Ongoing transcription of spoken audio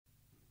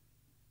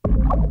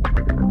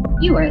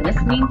You are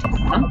listening to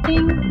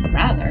Something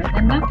Rather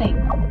Than Nothing.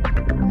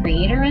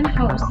 Creator and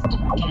host,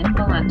 Ken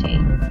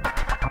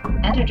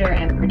Vellante. Editor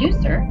and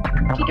producer,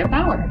 Peter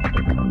Bauer.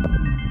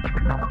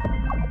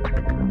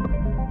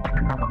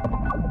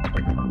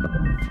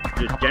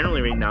 Just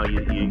generally right now,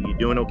 you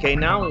doing okay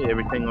now?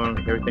 Everything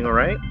all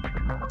right?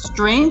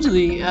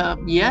 Strangely,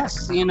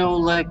 yes.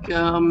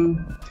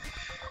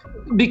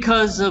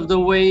 Because of the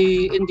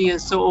way India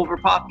is so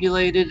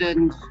overpopulated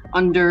and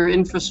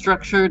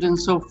under-infrastructured and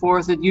so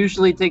forth, it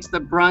usually takes the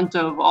brunt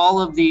of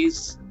all of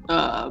these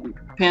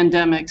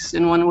pandemics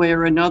in one way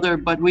or another.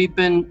 But we've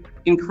been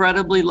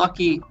incredibly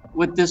lucky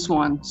with this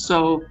one.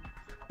 So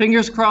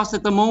fingers crossed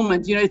at the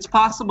moment. It's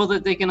possible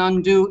that they can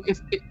undo, if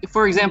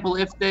for example,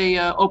 if they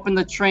open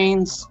the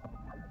trains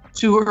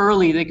too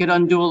early, they could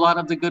undo a lot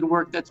of the good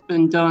work that's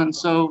been done.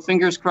 So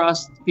fingers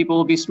crossed, people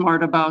will be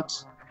smart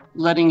about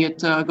letting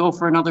it go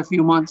for another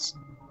few months.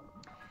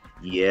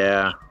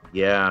 Yeah.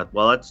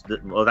 Well,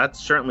 that's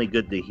certainly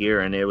good to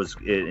hear. And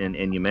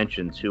and you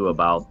mentioned too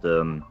about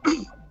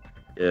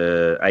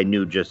I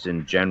knew just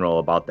in general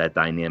about that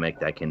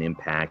dynamic that can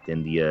impact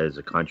India as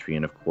a country.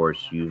 And of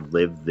course, you've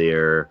lived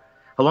there.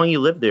 How long you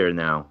lived there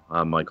now,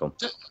 Michael?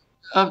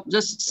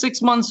 Just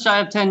 6 months shy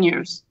of 10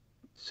 years.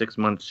 6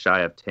 months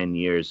shy of 10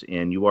 years.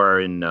 And you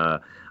are in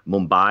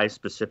Mumbai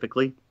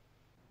specifically?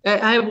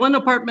 I have one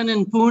apartment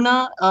in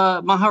Pune,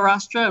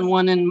 Maharashtra, and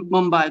one in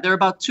Mumbai. They're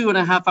about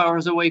 2.5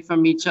 hours away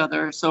from each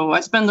other. So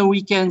I spend the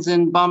weekends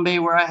in Bombay,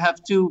 where I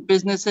have two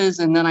businesses,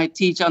 and then I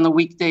teach on the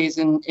weekdays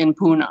in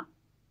Pune.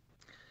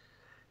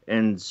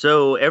 And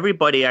so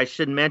everybody, I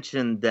should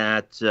mention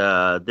that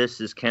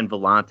this is Ken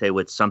Vellante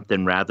with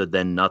Something Rather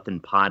Than Nothing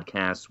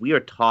podcast. We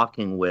are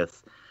talking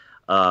with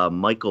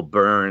Michael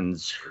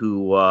Burns,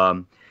 who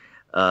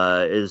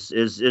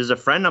is a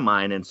friend of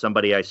mine and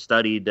somebody I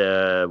studied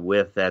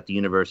with at the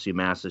University of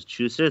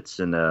Massachusetts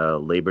in a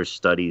labor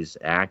studies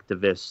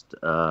activist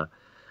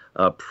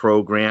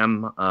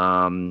program.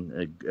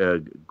 A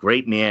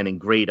great man and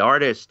great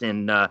artist,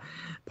 and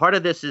part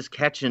of this is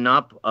catching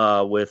up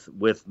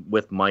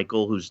with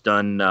Michael, who's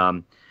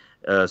done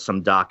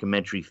some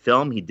documentary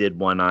film. He did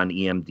one on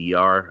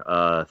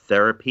EMDR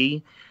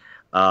therapy.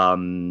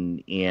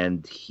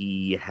 And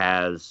he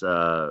has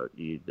a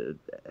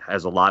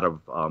lot of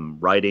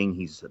writing.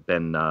 He's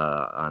been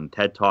on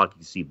TED Talk.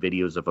 You see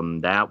videos of him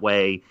that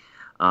way,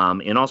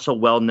 and also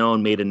well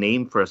known. Made a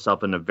name for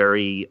himself in a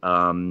very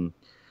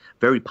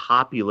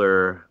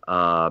popular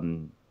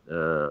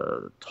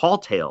tall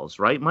tales.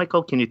 Right,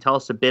 Michael? Can you tell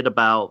us a bit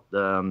about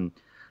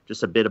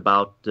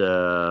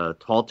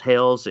tall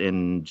tales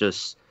and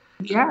just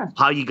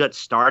how you got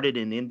started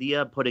in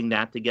India, putting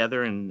that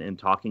together and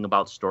talking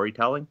about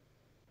storytelling?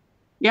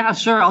 Yeah,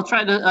 sure. I'll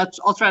try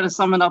to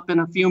sum it up in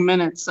a few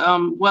minutes.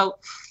 About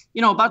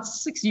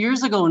 6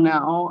 years ago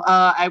now,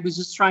 I was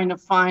just trying to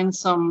find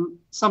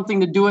something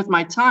to do with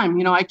my time.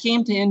 I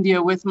came to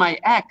India with my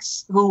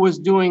ex, who was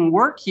doing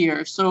work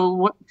here.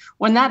 So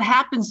when that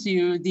happens to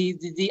you,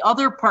 the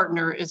other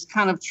partner is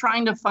kind of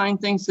trying to find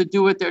things to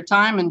do with their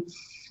time,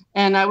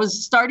 and I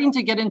was starting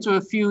to get into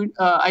a few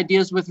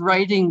ideas with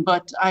writing,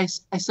 but I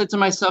said to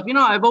myself,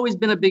 I've always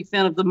been a big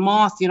fan of The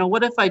Moth.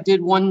 What if I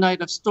did one night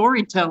of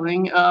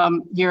storytelling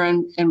here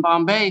in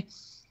Bombay?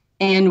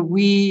 And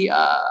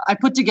I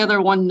put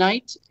together one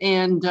night,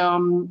 and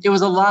it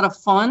was a lot of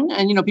fun.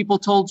 And, people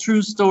told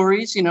true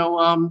stories,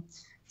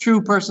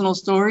 true personal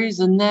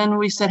stories. And then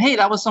we said, hey,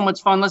 that was so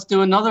much fun. Let's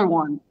do another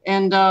one.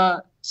 And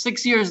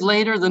 6 years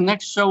later, the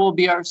next show will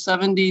be our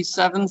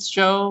 77th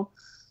show.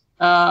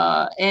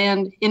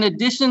 And in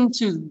addition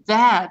to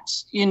that,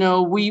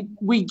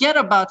 we get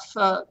about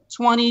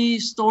 20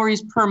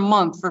 stories per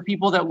month for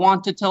people that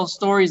want to tell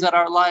stories at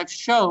our live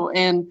show.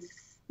 And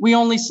we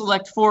only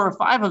select 4 or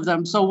 5 of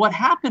them. So what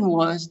happened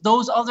was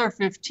those other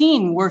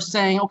 15 were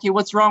saying, okay,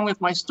 what's wrong with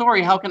my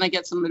story? How can I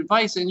get some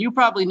advice? And you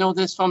probably know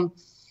this from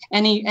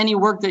any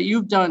work that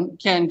you've done,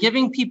 Ken.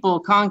 Giving people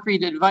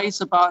concrete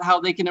advice about how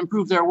they can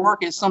improve their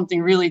work is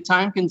something really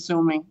time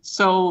consuming.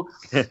 So,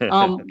 so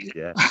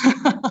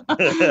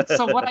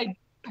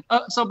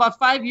about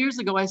 5 years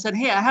ago, I said,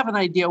 hey, I have an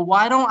idea.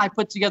 Why don't I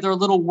put together a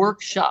little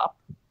workshop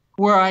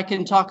where I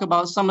can talk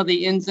about some of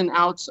the ins and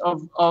outs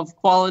of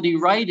quality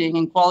writing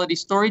and quality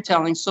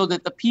storytelling, so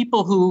that the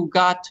people who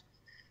got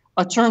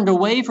turned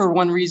away for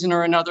one reason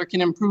or another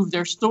can improve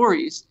their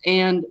stories.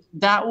 And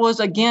that was,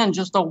 again,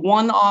 just a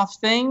one-off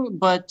thing,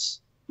 but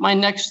my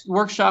next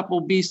workshop will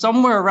be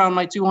somewhere around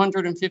my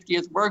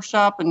 250th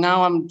workshop. And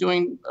now I'm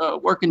doing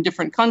work in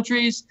different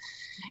countries.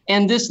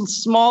 And this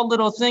small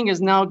little thing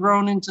has now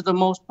grown into the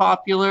most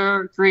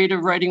popular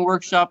creative writing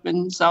workshop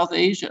in South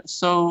Asia.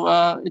 So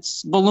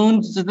it's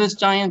ballooned to this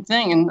giant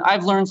thing. And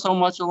I've learned so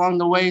much along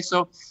the way.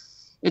 So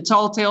at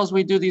Tall Tales,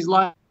 we do these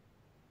live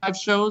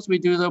shows, we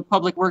do the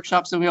public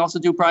workshops, and we also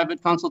do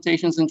private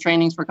consultations and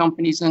trainings for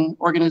companies and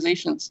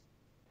organizations.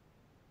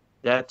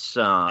 That's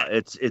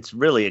it's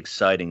really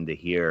exciting to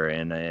hear,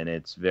 and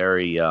it's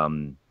very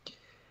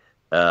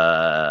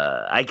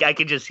I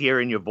can just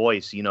hear in your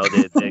voice,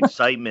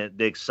 the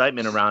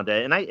excitement around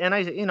it. And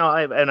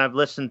I've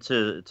listened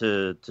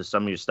to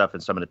some of your stuff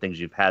and some of the things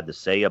you've had to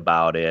say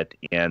about it.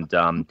 And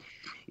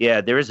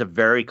yeah, there is a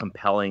very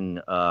compelling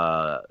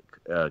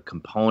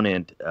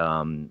component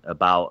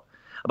about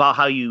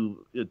how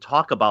you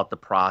talk about the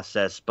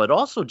process, but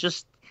also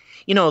just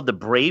the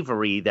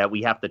bravery that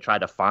we have to try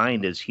to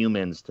find as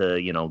humans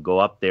to go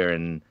up there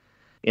and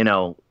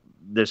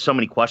there's so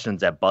many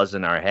questions that buzz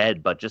in our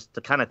head, but just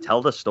to kind of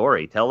tell a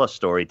story,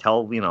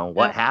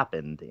 what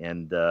happened,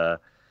 and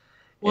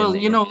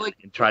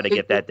try to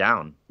get that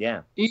down.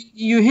 Yeah,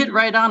 you hit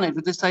right on it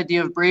with this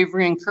idea of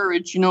bravery and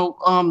courage.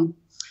 One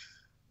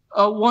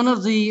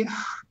of the,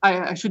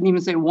 I shouldn't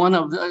even say one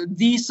of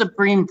the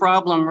supreme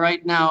problem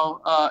right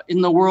now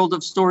in the world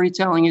of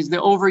storytelling is the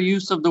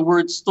overuse of the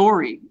word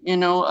story.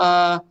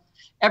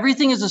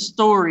 Everything is a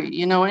story.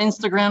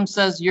 Instagram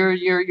says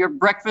your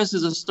breakfast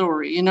is a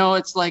story.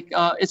 It's like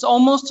it's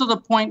almost to the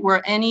point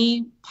where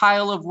any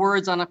pile of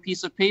words on a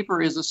piece of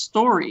paper is a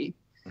story.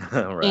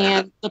 Right.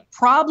 And the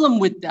problem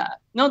with that,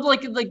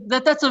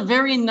 that's a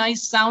very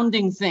nice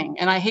sounding thing.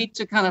 And I hate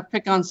to kind of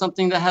pick on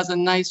something that has a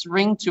nice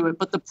ring to it.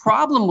 But the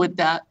problem with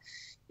that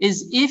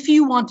is if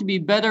you want to be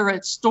better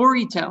at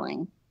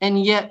storytelling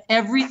and yet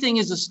everything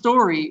is a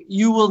story,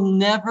 you will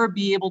never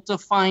be able to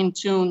fine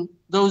tune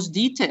those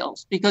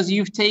details because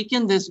you've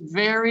taken this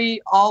very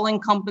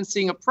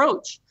all-encompassing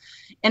approach.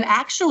 And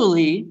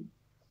actually,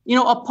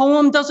 a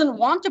poem doesn't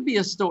want to be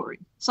a story.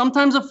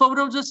 Sometimes a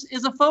photo just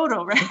is a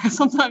photo, right?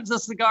 Sometimes a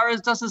cigar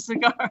is just a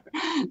cigar.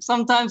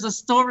 Sometimes a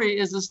story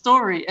is a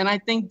story. And I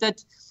think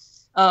that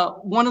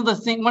one of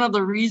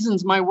the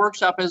reasons my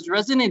workshop has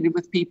resonated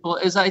with people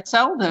is I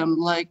tell them,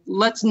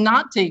 let's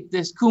not take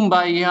this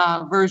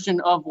kumbaya version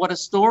of what a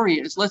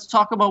story is. Let's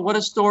talk about what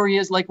a story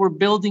is like we're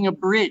building a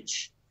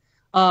bridge.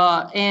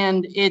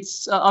 And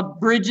a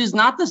bridge is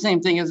not the same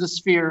thing as a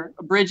sphere.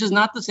 A bridge is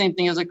not the same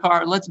thing as a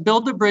car. Let's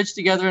build the bridge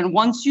together. And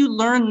once you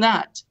learn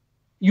that,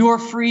 you're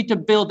free to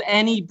build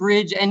any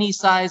bridge, any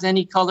size,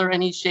 any color,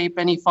 any shape,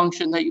 any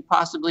function that you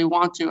possibly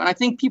want to. And I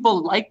think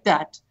people like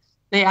that.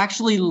 They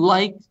actually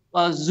like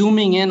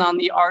zooming in on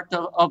the art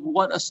of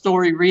what a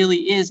story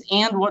really is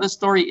and what a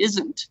story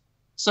isn't.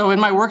 So in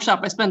my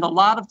workshop, I spend a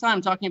lot of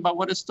time talking about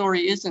what a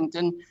story isn't.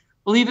 And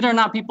believe it or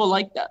not, people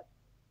like that.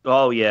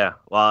 Oh yeah,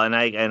 well, and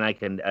I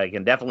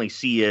can definitely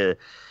see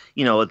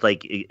it's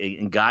like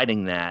in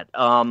guiding that.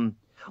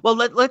 Well,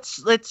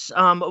 let's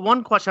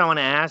one question I want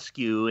to ask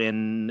you,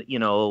 and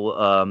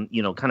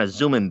kind of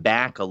zooming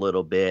back a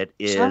little bit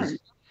is, sure.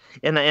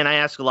 and I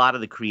ask a lot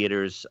of the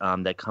creators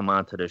that come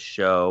onto the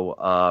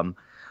show,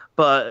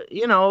 but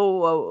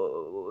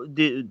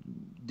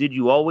did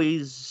you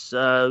always,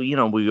 were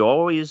you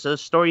always a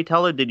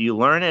storyteller? Did you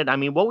learn it? I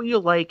mean, what were you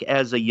like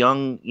as a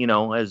young,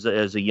 as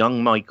a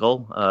young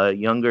Michael,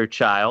 younger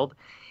child?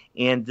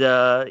 And,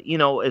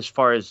 as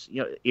far as,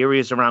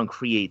 areas around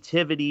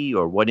creativity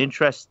or what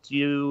interests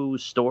you,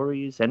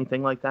 stories,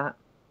 anything like that?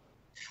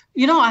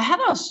 I had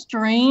a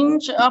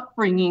strange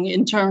upbringing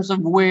in terms of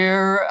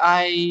where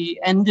I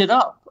ended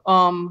up.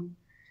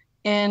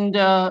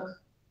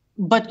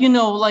 But,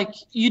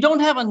 you don't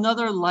have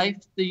another life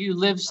that you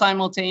live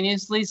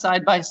simultaneously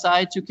side by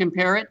side to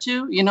compare it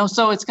to,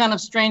 so it's kind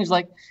of strange.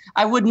 Like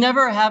I would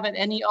never have it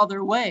any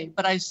other way,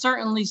 but I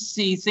certainly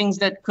see things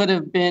that could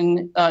have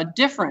been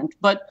different.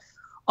 But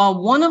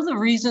one of the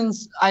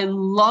reasons I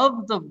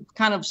love the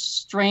kind of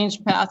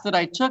strange path that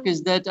I took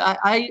is that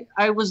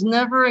I was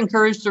never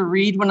encouraged to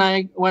read when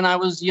I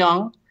was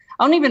young.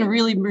 I don't even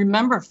really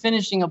remember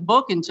finishing a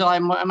book until I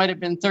might have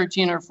been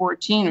 13 or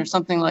 14 or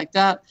something like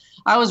that.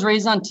 I was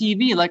raised on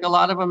TV like a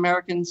lot of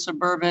American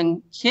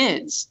suburban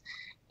kids.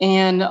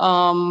 And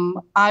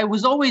I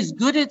was always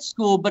good at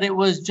school, but it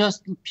was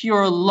just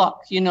pure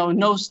luck,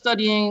 no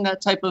studying,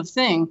 that type of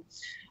thing.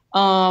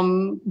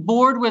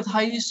 Bored with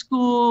high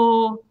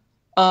school,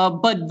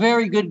 but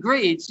very good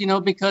grades,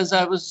 because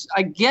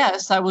I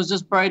guess I was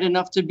just bright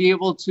enough to be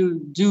able to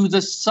do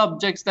the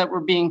subjects that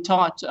were being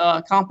taught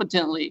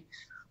competently.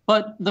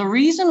 But the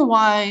reason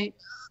why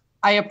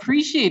I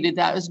appreciated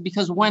that is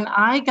because when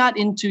I got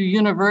into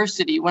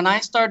university, when I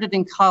started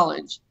in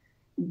college,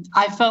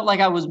 I felt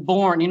like I was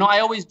born. I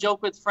always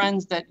joke with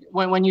friends that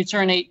when you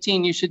turn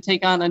 18, you should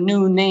take on a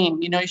new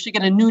name. You should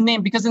get a new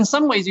name because in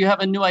some ways you have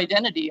a new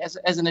identity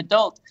as an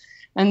adult.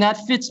 And that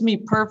fits me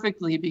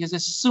perfectly because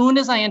as soon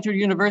as I entered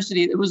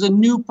university, it was a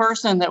new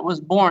person that was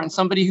born,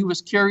 somebody who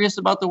was curious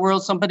about the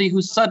world, somebody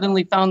who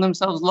suddenly found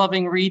themselves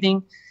loving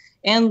reading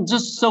and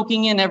just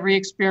soaking in every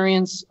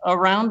experience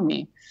around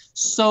me.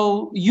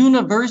 So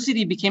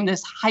university became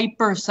this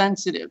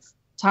hypersensitive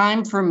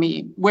time for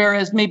me,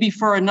 whereas maybe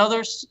for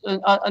another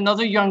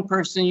young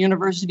person,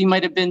 university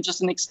might have been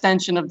just an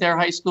extension of their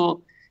high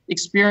school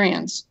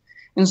experience.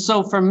 And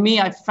so for me,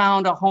 I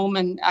found a home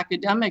in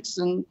academics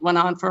and went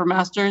on for a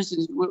master's,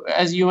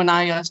 as you and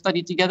I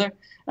studied together,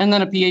 and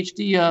then a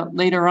Ph.D.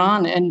 Later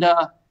on. And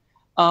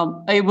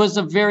it was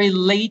a very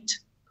late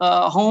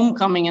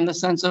homecoming in the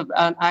sense of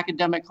an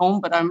academic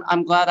home, but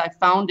I'm glad I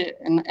found it,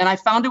 and I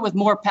found it with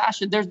more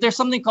passion. There's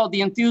something called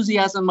the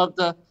enthusiasm of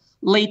the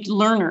late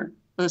learner,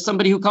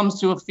 somebody who comes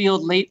to a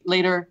field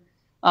later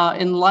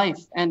in life,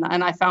 and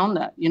I found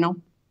that,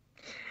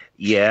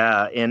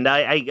 Yeah, and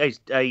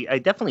I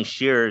definitely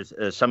share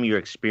some of your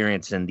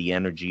experience and the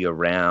energy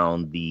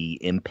around the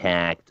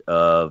impact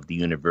of the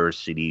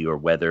university, or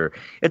whether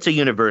it's a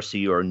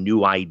university or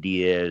new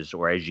ideas,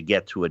 or as you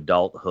get to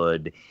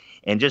adulthood,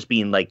 and just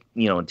being like,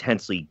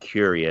 intensely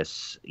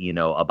curious,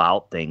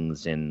 about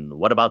things, and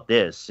what about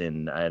this?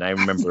 And I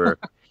remember,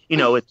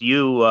 with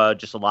you,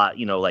 just a lot,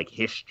 like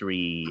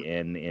history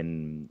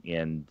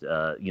and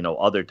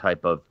other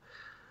type of,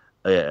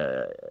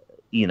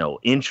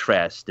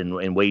 interest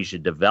in ways you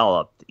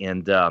developed.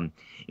 And,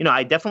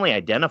 I definitely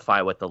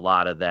identify with a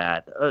lot of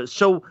that.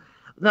 So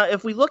now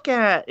if we look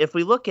at,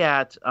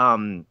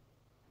 I've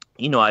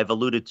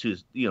alluded to,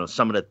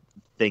 some of the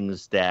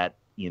things that,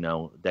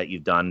 that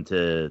you've done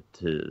to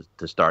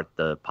start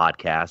the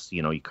podcast,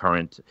 your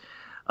current,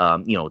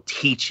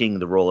 teaching,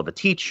 the role of a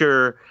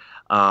teacher,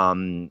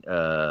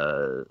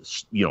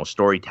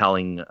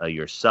 storytelling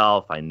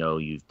yourself. I know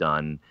you've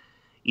done,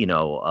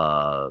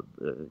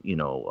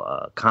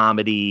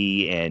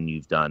 comedy, and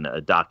you've done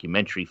a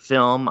documentary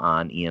film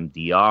on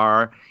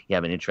EMDR. You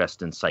have an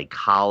interest in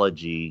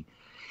psychology.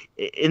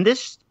 And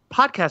this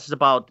podcast is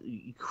about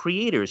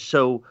creators.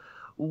 So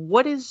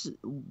what is,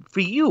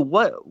 for you,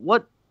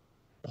 what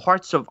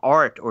parts of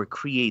art or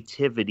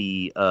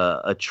creativity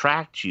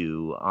attract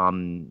you?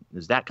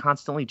 Is that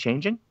constantly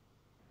changing?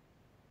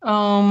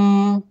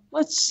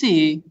 Let's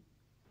see.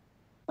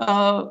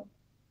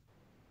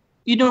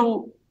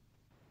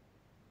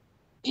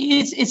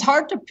 It's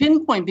hard to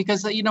pinpoint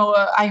because,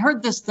 I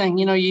heard this thing,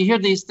 you hear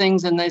these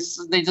things and they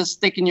just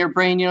stick in your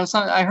brain.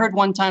 I heard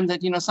one time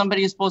that,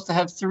 somebody is supposed to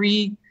have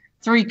three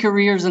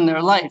careers in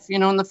their life,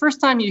 and the first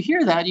time you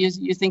hear that,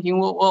 you're thinking,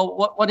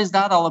 well, what is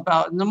that all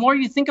about? And the more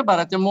you think about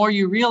it, the more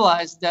you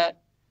realize that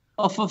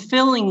a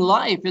fulfilling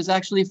life is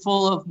actually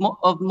full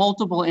of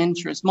multiple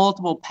interests,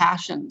 multiple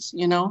passions,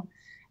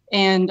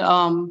 and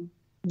I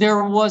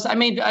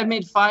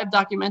made 5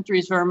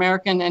 documentaries for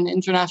American and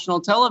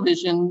international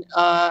television,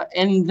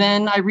 and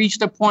then I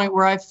reached a point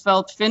where I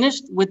felt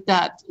finished with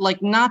that,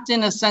 like not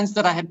in a sense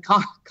that I had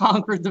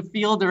conquered the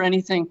field or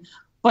anything,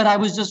 but I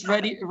was just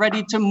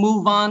ready to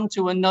move on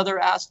to another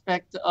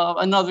aspect of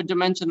another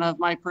dimension of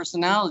my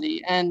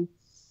personality. And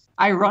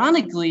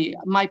ironically,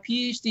 my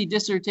Ph.D.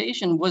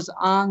 dissertation was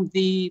on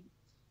the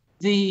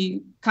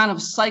kind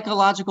of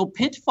psychological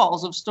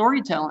pitfalls of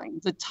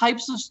storytelling, the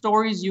types of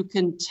stories you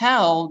can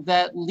tell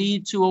that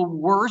lead to a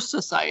worse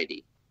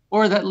society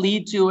or that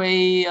lead to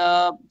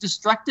a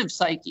destructive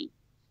psyche.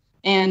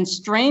 And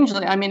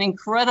strangely,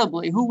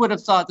 incredibly, who would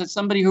have thought that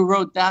somebody who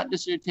wrote that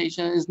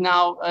dissertation is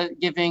now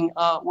giving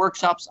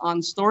workshops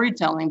on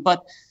storytelling?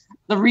 But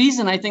the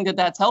reason I think that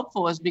that's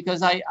helpful is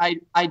because I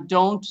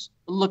don't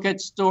look at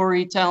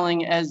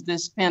storytelling as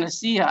this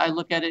panacea. I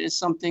look at it as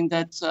something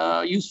that's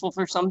useful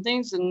for some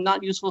things and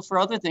not useful for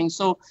other things.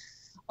 So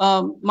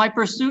my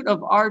pursuit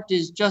of art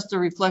is just a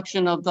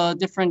reflection of the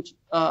different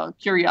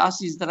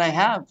curiosities that I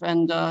have.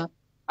 And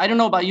I don't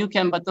know about you,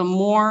 Ken, but the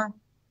more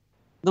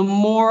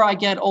I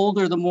get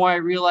older, the more I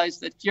realize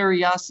that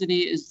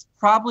curiosity is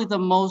probably the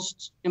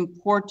most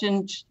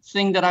important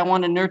thing that I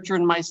want to nurture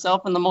in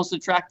myself, and the most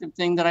attractive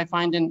thing that I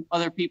find in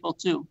other people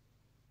too.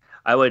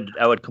 I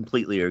would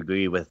completely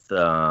agree with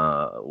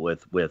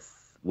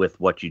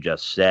what you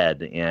just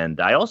said, and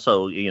I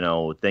also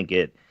think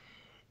it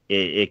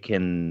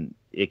can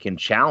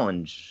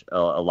challenge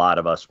a lot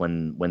of us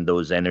when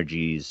those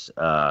energies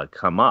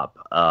come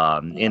up.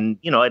 And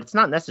it's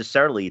not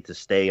necessarily to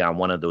stay on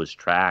one of those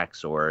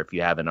tracks, or if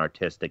you have an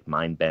artistic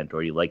mind bent,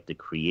 or you like to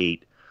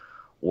create,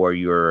 or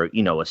you're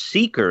a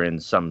seeker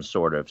in some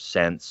sort of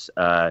sense.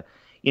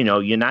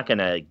 You're not going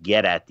to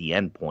get at the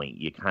end point.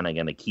 You're kind of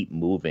going to keep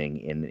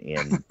moving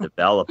and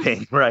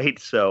developing, right?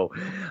 So,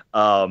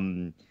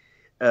 given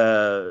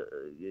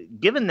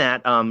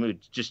that,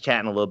 just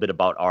chatting a little bit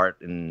about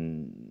art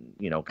and,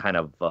 kind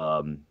of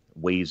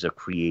ways of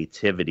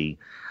creativity.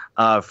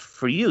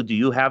 For you, do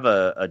you have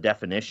a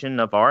definition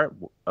of art?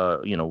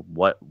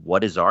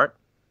 What is art?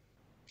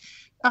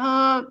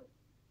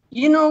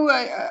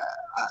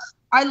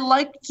 I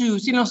like to,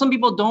 some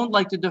people don't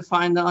like to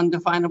define the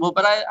undefinable,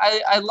 but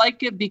I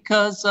like it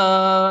because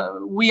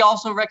we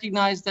also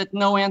recognize that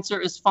no answer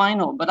is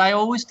final. But I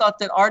always thought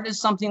that art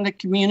is something that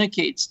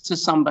communicates to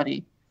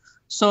somebody.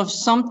 So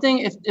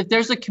if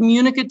there's a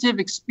communicative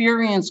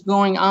experience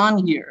going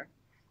on here,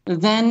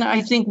 then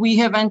I think we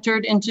have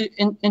entered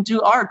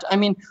into art.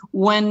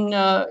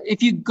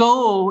 If you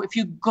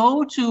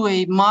go to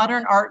a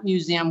modern art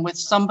museum with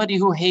somebody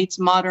who hates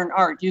modern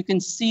art, you can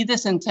see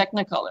this in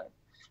Technicolor.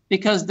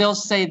 Because they'll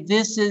say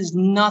this is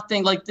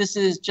nothing, like this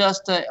is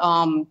just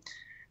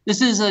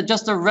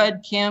just a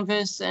red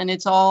canvas, and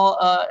it's all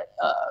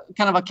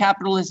kind of a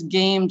capitalist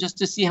game just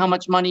to see how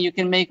much money you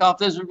can make off.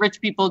 There's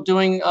rich people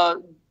doing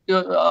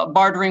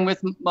bartering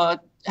with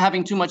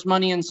having too much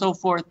money and so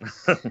forth.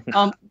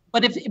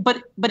 but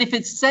if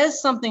it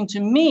says something to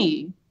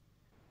me,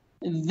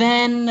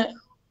 then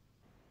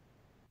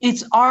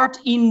it's art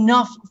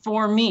enough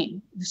for me.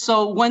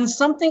 So when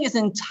something is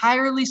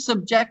entirely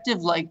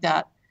subjective like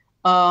that,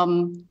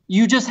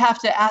 you just have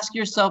to ask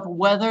yourself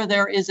whether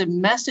there is a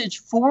message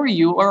for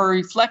you or a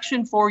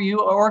reflection for you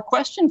or a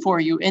question for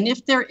you. And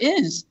if there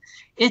is,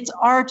 it's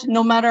art,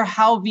 no matter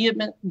how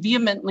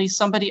vehemently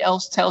somebody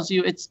else tells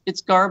you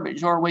it's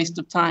garbage or a waste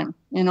of time,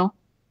 you know?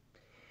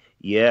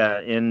 Yeah,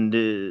 and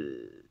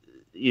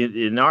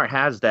art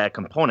has that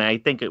component. I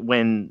think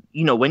when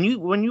you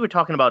were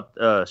talking about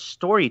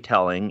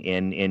storytelling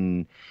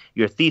in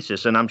your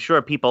thesis, and I'm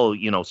sure people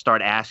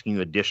start asking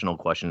you additional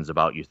questions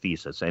about your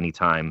thesis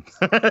anytime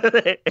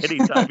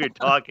you're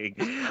talking.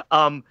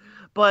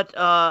 But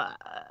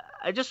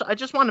I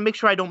just want to make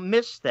sure I don't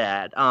miss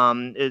that.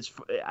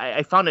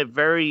 I found it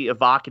very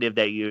evocative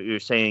that you're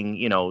saying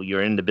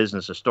you're in the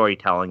business of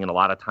storytelling, and a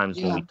lot of times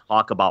when we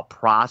talk about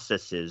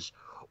processes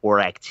or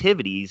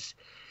activities,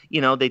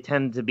 they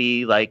tend to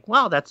be like,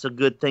 well, that's a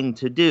good thing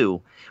to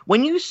do.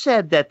 When you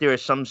said that there are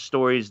some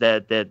stories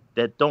that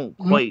don't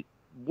quite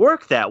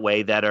work that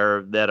way, that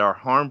are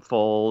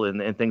harmful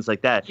and things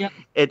like that,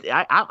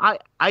 I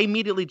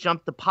immediately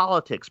jumped to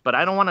politics, but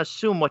I don't want to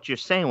assume what you're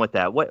saying with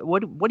that. What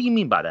do you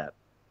mean by that?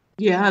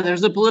 Yeah,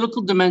 there's a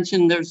political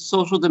dimension, there's a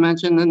social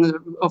dimension, and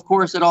of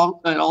course it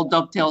all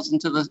dovetails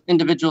into the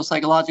individual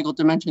psychological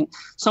dimension.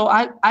 So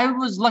I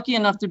was lucky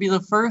enough to be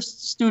the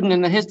first student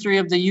in the history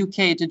of the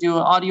UK to do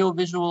an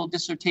audiovisual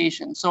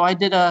dissertation. So I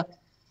did a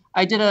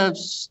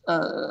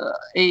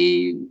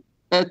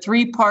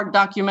 3-part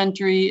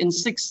documentary in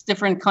 6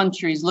 different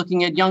countries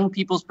looking at young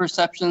people's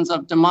perceptions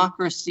of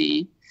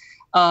democracy,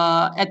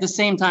 at the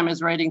same time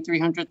as writing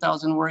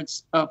 300,000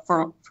 words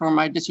for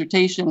my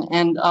dissertation.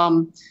 And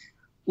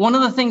one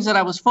of the things that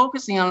I was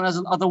focusing on is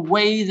the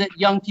way that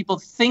young people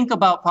think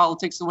about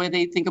politics, the way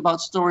they think about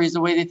stories, the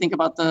way they think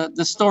about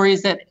the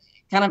stories that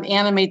kind of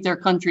animate their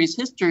country's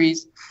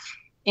histories.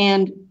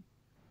 And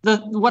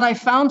what I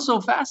found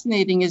so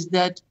fascinating is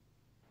that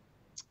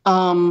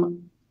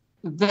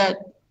that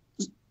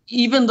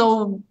even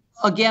though,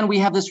 again, we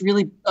have this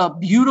really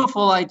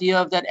beautiful idea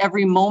of that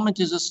every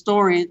moment is a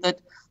story,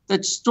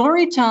 that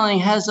storytelling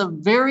has a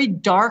very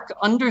dark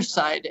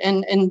underside.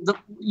 And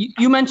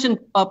you mentioned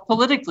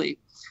politically.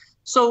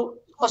 So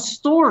a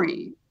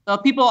story,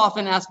 people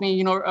often ask me,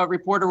 a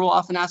reporter will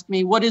often ask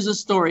me, what is a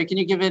story? Can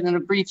you give it in a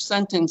brief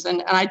sentence?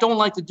 And I don't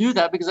like to do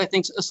that because I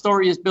think a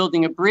story is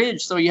building a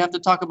bridge. So you have to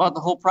talk about the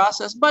whole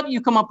process, but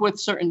you come up with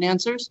certain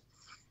answers.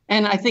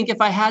 And I think if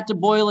I had to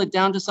boil it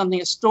down to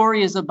something, a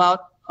story is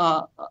about,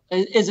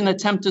 is an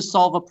attempt to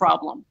solve a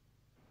problem.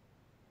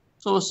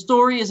 So a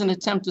story is an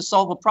attempt to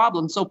solve a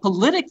problem. So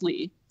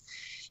politically,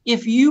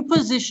 if you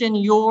position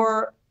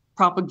your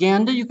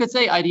propaganda, you could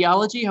say,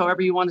 ideology,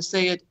 however you want to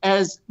say it,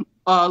 as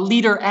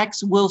leader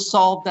X will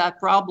solve that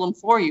problem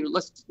for you.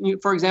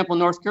 For example,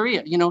 North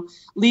Korea,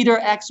 leader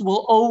X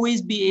will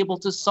always be able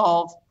to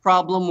solve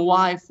problem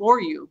Y for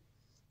you.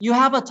 You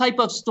have a type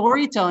of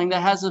storytelling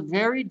that has a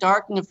very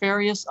dark,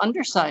 nefarious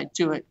underside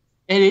to it.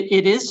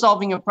 It is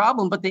solving a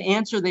problem, but the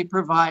answer they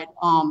provide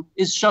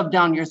is shoved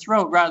down your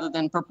throat rather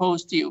than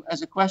proposed to you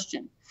as a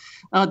question.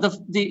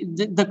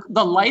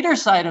 The lighter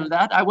side of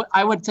that,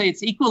 I would say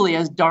it's equally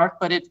as dark,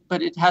 but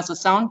it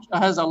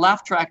has a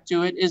laugh track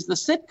to it, is the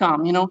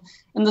sitcom.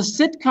 In the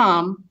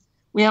sitcom,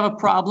 we have a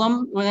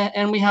problem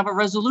and we have a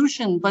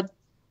resolution, but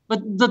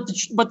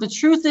the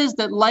truth is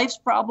that life's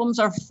problems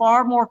are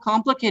far more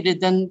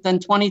complicated than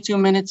 22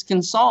 minutes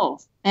can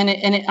solve. And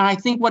I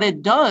think what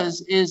it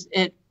does is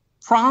it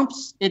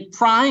primes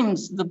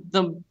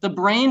the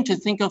brain to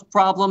think of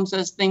problems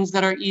as things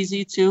that are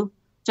easy to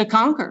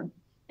conquer,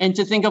 and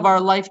to think of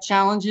our life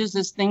challenges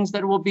as things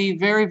that will be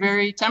very,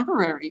 very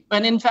temporary.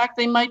 But in fact,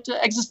 they might,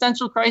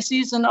 existential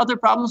crises and other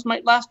problems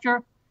might last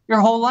your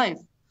whole life.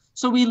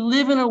 So we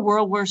live in a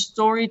world where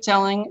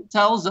storytelling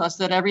tells us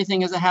that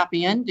everything is a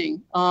happy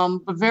ending.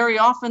 But very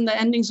often the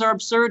endings are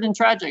absurd and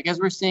tragic,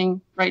 as we're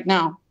seeing right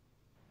now.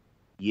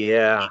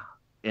 Yeah.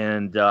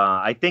 And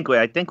I think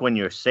when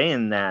you're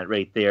saying that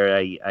right there,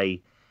 I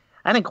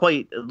hadn't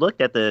quite looked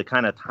at the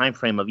kind of time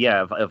frame of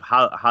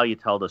how you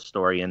tell the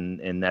story,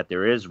 and that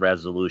there is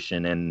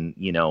resolution, and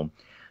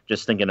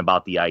just thinking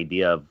about the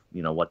idea of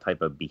what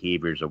type of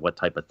behaviors or what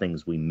type of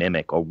things we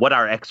mimic or what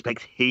our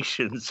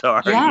expectations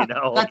are.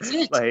 That's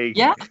it.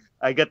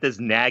 I got this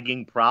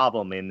nagging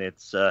problem, and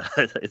it's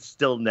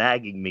still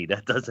nagging me.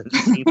 That doesn't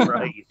seem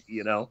right,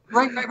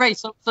 Right.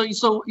 So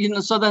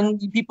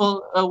then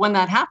people, when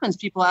that happens,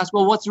 people ask,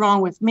 well, what's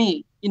wrong with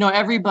me?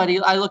 Everybody.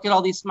 I look at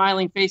all these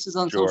smiling faces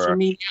on social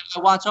media. I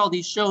watch all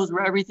these shows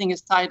where everything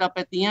is tied up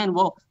at the end.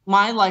 Well,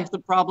 my life, the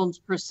problems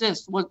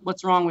persist.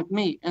 What's wrong with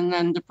me? And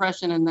then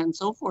depression, and then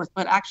so forth.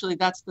 But actually,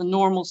 that's the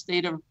normal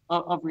state of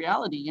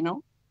reality.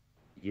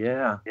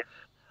 Yeah.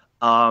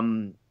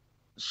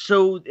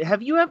 So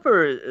have you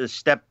ever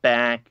stepped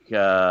back,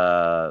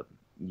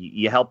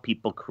 you help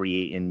people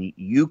create and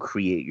you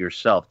create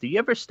yourself. Do you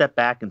ever step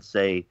back and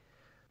say,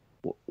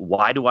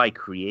 why do I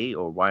create,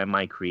 or why am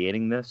I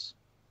creating this?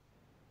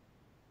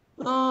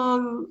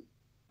 Uh,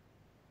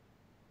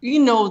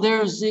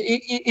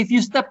 if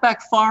you step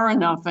back far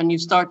enough and you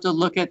start to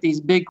look at these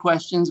big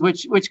questions,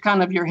 which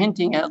kind of you're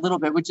hinting at a little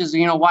bit, which is,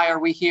 why are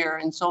we here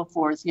and so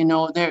forth,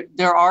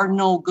 there are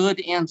no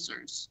good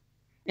answers,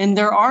 and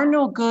there's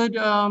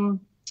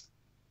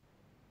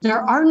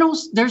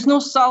no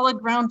solid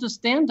ground to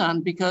stand on,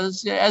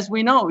 because as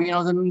we know,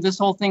 this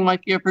whole thing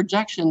might be a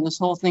projection. This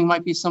whole thing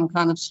might be some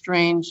kind of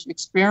strange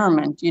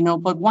experiment,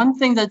 but one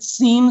thing that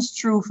seems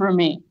true for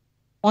me,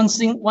 one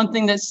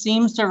thing that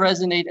seems to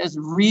resonate as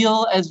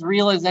real as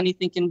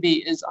anything can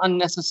be, is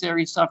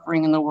unnecessary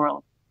suffering in the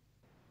world.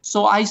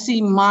 So I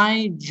see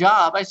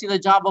the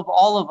job of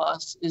all of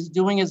us is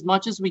doing as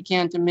much as we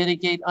can to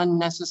mitigate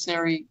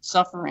unnecessary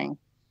suffering.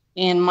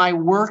 And my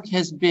work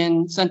has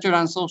been centered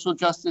on social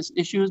justice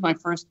issues. My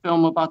first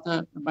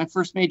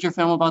major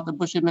film about the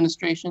Bush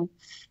administration.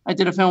 I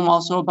did a film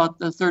also about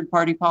the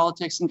third-party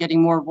politics and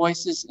getting more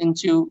voices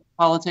into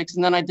politics.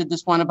 And then I did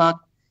this one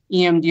about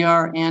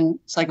EMDR and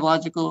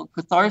psychological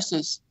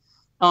catharsis.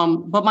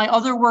 But my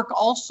other work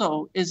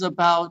also is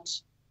about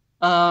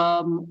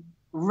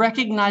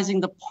recognizing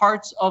the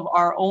parts of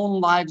our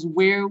own lives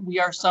where we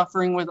are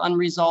suffering with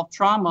unresolved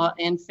trauma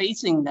and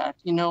facing that.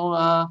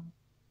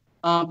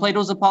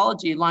 Plato's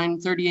Apology, line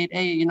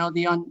 38a,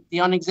 the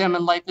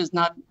unexamined life is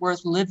not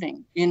worth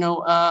living.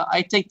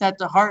 I take that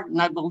to heart, and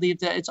I believe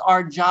that it's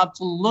our job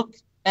to look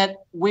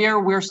at where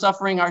we're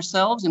suffering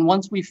ourselves. And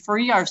once we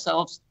free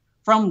ourselves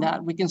from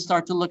that, we can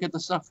start to look at the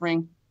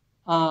suffering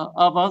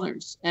of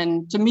others.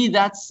 And to me,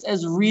 that's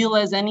as real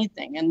as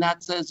anything. And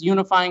that's as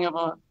unifying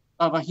of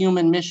a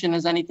human mission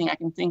as anything I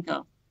can think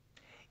of.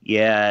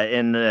 Yeah,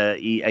 and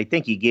I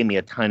think you gave me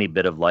a tiny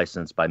bit of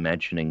license by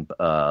mentioning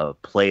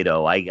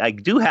Plato. I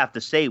do have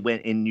to say, when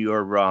in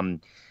your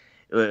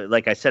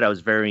like I said, I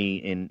was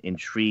very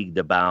intrigued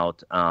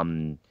about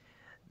the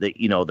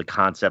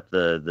concept,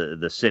 the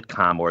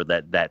sitcom, or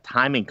that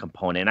timing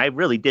component. I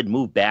really did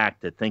move back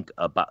to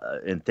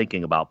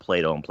thinking about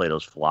Plato and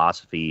Plato's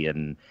philosophy,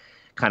 and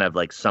kind of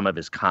like some of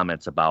his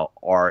comments about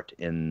art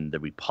in the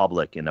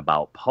Republic and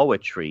about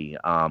poetry.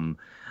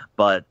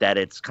 But that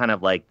it's kind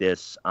of like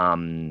this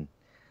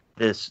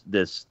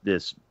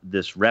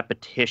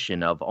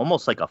repetition of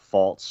almost like a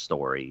false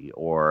story,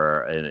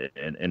 or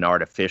an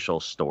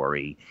artificial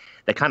story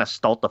that kind of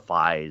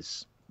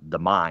stultifies the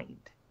mind.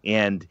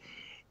 And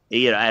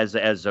as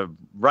a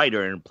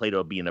writer, and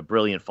Plato being a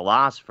brilliant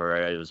philosopher,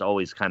 it was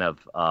always kind of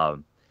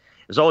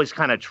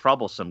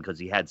troublesome, because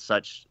he had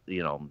such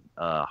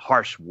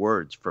harsh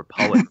words for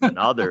poets and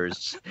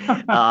others.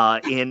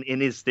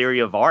 In his theory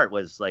of art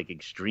was like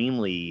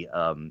extremely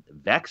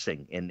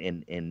vexing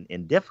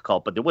and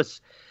difficult. But there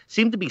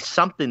seemed to be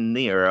something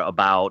there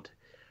about,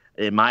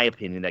 in my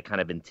opinion, that kind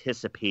of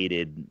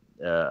anticipated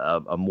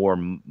a more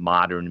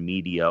modern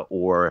media,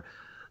 or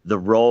the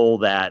role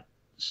that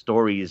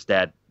stories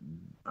that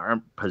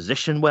aren't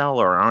positioned well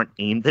or aren't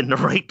aimed in the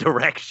right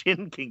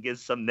direction can give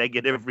some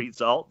negative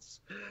results.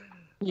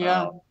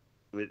 Yeah,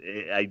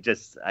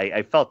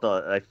 I felt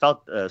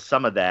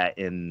some of that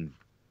in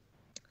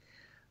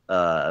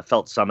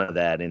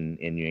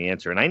your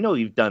answer, and I know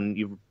you've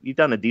done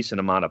a decent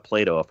amount of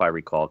Plato, if I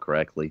recall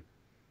correctly.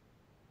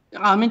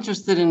 I'm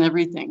interested in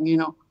everything,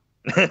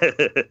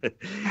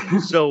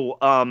 So,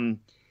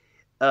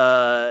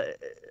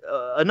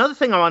 another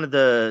thing I wanted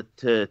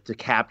to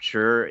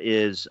capture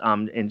is,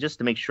 and just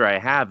to make sure I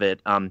have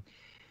it,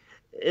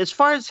 as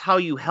far as how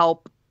you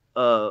help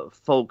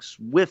folks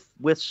with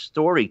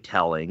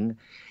storytelling,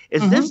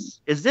 is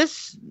this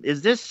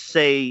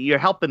say you're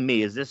helping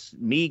me? Is this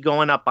me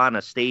going up on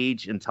a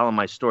stage and telling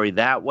my story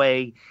that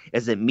way?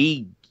 Is it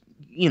me,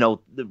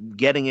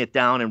 getting it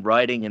down and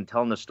writing and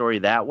telling the story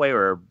that way,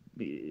 or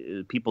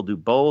people do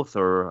both?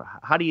 Or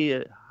how do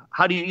you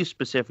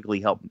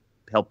specifically help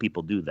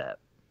people do that?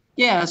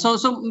 Yeah, so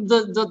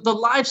the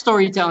live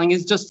storytelling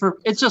is just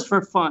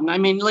for fun. I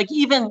mean, like,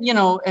 even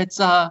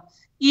it's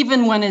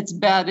even when it's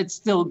bad, it's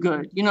still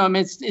good.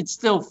 It's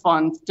still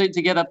fun to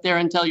get up there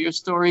and tell your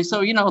story.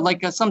 So,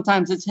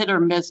 sometimes it's hit or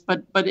miss,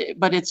 but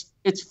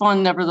it's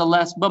fun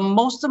nevertheless. But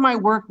most of my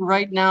work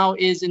right now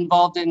is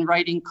involved in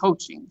writing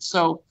coaching.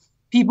 So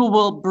people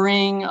will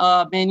bring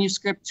a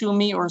manuscript to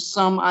me, or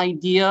some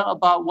idea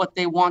about what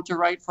they want to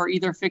write for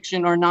either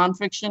fiction or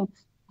nonfiction,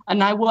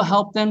 and I will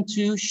help them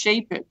to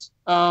shape it.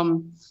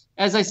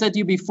 As I said to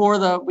you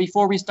before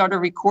we started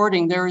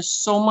recording, there is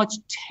so much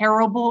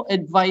terrible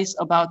advice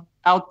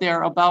out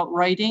there about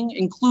writing,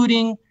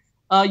 including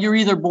you're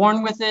either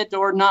born with it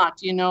or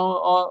not,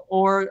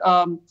 or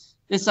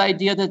this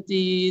idea that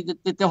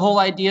the whole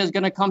idea is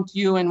going to come to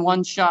you in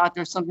one shot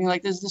or something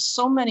like this. There's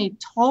so many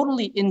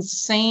totally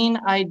insane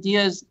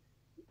ideas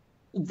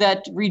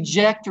that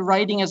reject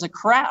writing as a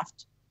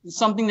craft,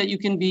 something that you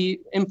can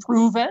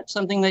improve at,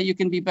 something that you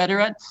can be better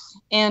at.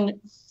 And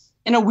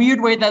in a weird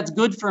way, that's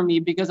good for me,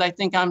 because I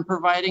think I'm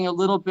providing a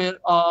little bit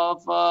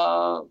of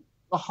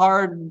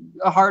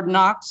hard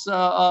knocks,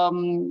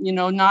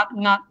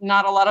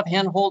 not a lot of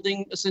hand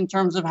holding in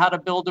terms of how to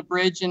build a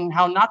bridge and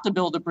how not to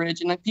build a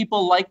bridge. And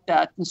people like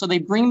that. And so they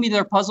bring me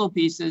their puzzle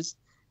pieces,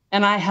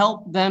 and I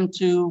help them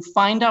to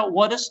find out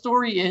what a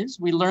story is.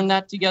 We learn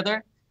that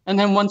together. And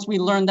then once we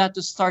learn that,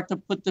 to start to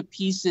put the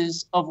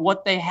pieces of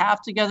what they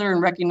have together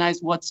and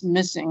recognize what's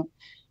missing.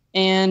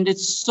 And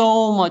it's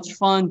so much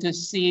fun to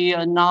see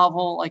a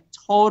novel like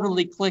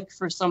totally click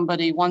for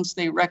somebody once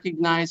they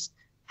recognize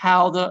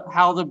how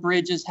the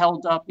bridge is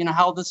held up, you know,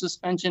 how the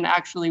suspension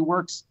actually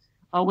works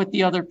with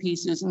the other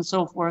pieces and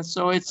so forth.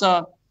 So it's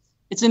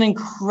an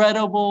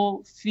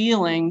incredible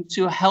feeling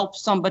to help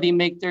somebody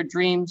make their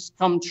dreams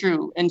come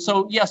true. And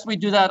so, yes, we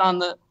do that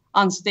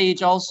on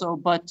stage also,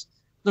 but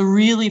the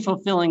really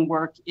fulfilling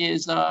work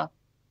is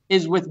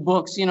with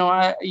books. You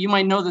know, you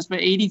might know this, but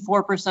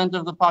 84%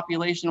 of the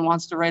population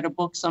wants to write a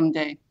book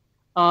someday.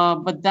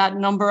 But that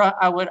number,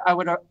 I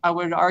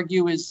would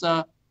argue, is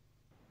a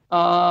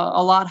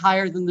lot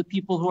higher than the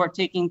people who are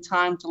taking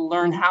time to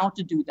learn how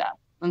to do that.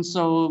 And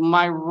so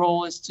my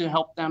role is to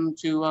help them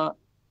to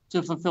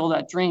fulfill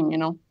that dream, you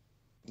know?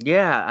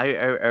 Yeah, I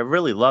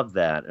really love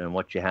that and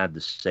what you had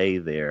to say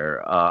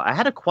there. I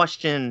had a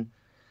question.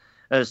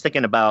 I was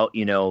thinking about,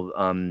 you know,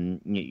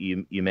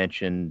 you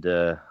mentioned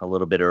a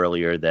little bit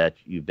earlier that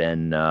you've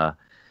been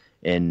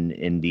in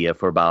India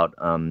for about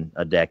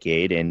a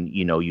decade, and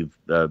you know you've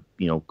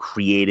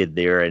created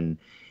there and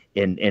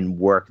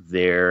worked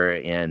there,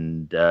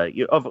 and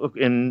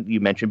you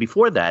mentioned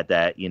before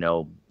that you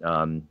know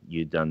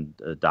you've done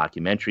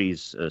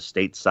documentaries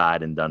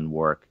stateside and done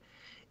work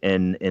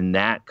in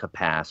that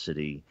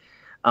capacity.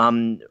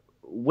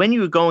 When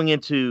you were going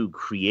into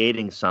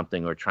creating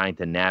something or trying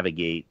to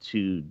navigate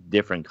two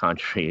different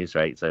countries,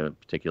 right? So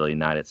particularly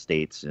United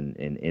States and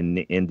in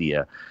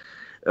India,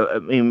 I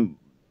mean,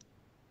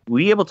 were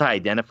you able to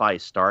identify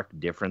stark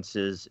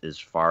differences as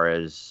far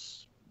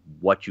as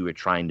what you were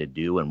trying to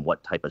do and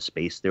what type of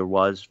space there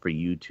was for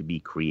you to be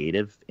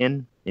creative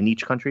in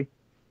each country?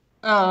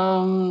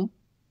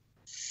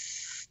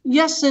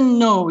 Yes and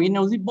no. You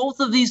know, both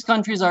of these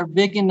countries are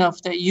big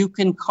enough that you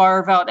can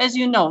carve out, as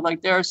you know,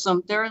 like there are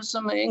some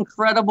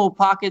incredible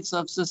pockets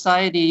of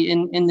society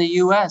in the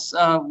U.S.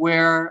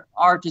 Where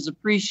art is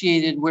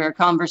appreciated, where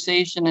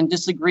conversation and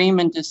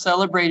disagreement is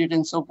celebrated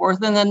and so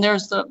forth. And then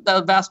there's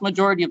the vast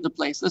majority of the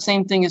place. The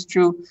same thing is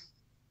true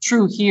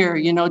here.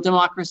 You know,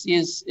 democracy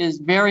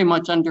is very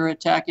much under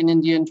attack in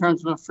India in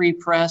terms of a free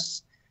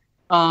press,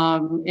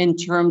 in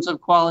terms of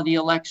quality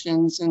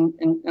elections and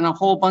a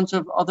whole bunch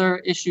of other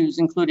issues,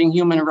 including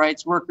human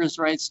rights, workers'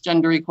 rights,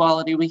 gender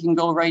equality. We can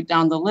go right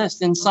down the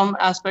list. In some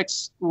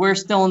aspects, we're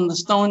still in the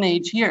Stone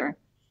Age here.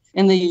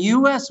 In the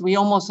U.S., we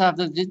almost have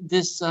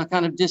this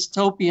kind of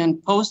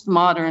dystopian,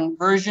 postmodern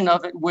version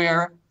of it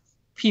where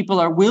people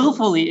are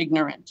willfully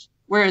ignorant.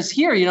 Whereas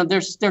here, you know,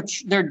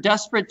 they're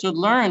desperate to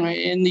learn.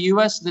 In the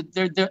U.S.,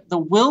 the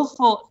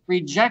willful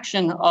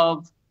rejection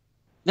of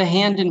the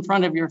hand in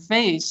front of your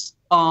face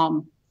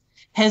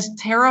has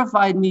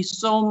terrified me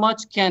so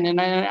much, Ken, and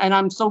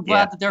I'm so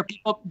glad that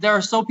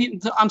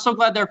I'm so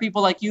glad there are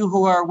people like you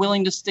who are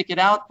willing to stick it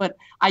out. But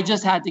I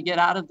just had to get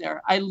out of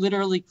there. I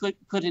literally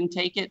couldn't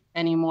take it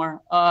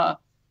anymore.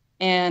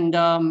 And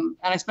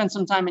I spent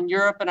some time in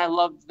Europe, and I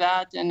loved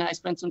that. And I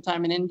spent some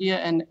time in India,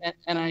 and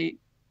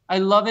I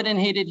love it and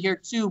hate it here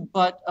too.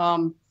 But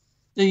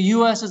the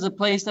U.S. is a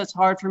place that's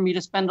hard for me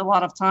to spend a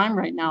lot of time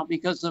right now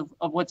because of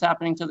what's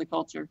happening to the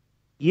culture.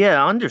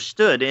 Yeah,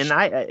 understood. And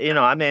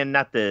I mean,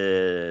 not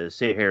to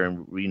sit here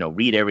and,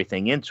 read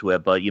everything into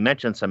it, but you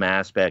mentioned some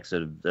aspects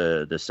of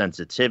the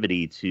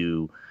sensitivity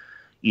to,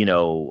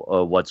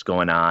 what's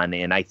going on.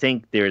 And I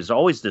think there's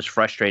always this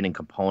frustrating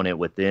component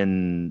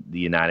within the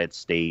United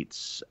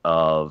States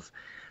of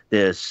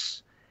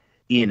this,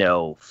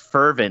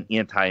 fervent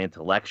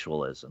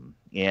anti-intellectualism.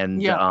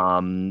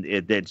 And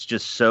it's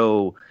just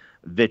so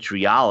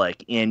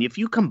vitriolic. And if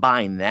you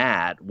combine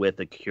that with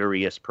a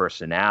curious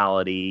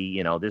personality,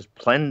 there's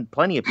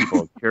plenty of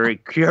people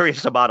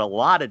curious about a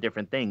lot of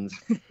different things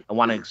and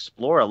want to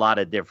explore a lot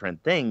of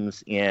different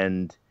things.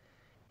 And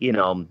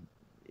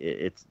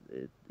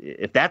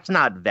if that's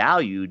not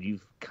valued, you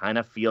kind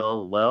of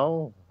feel,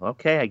 well,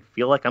 okay, I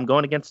feel like I'm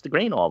going against the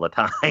grain all the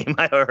time,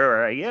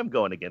 or I am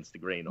going against the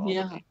grain all the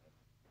time.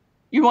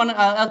 You want?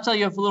 I'll tell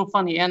you a little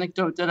funny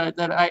anecdote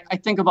that I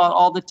think about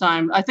all the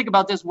time. I think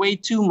about this way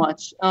too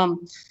much.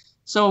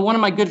 So one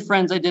of my good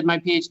friends I did my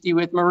Ph.D.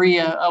 with,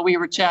 Maria, we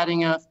were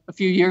chatting a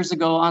few years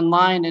ago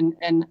online,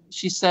 and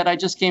she said, I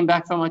just came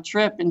back from a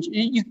trip, and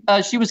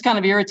she was kind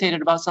of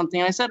irritated about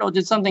something. I said, oh,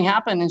 did something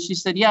happen? And she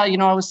said, yeah,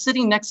 I was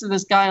sitting next to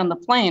this guy on the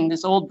plane,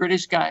 this old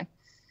British guy.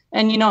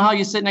 And you know how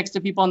you sit next to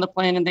people on the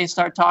plane and they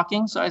start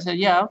talking? So I said,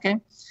 yeah, okay.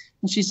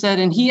 And she said,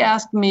 and he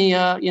asked me,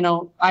 I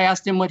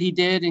asked him what he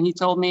did, and he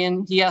told me,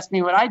 and he asked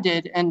me what I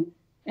did.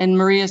 And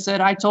Maria said,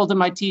 I told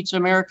him I teach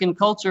American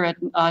culture at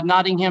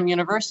Nottingham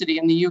University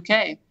in the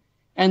UK.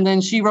 And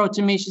then she wrote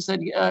to me, she said,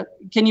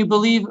 can you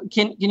believe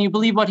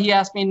what he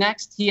asked me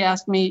next? He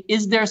asked me,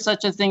 is there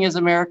such a thing as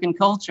American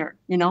culture?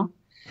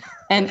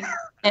 And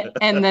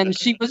then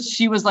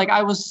she was like,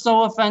 I was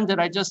so offended.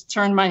 I just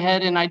turned my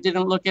head and I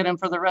didn't look at him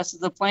for the rest of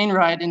the plane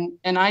ride.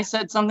 And I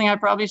said something I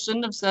probably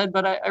shouldn't have said,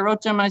 but I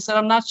wrote to him and I said,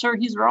 I'm not sure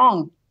he's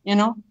wrong. You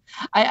know,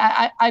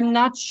 I'm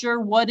not sure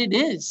what it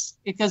is,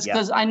 because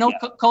I know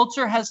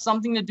culture has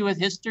something to do with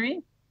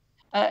history.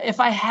 If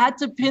I had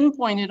to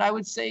pinpoint it, I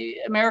would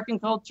say American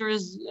culture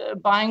is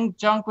buying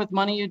junk with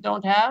money you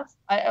don't have.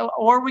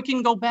 Or we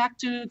can go back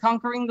to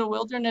conquering the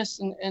wilderness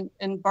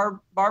and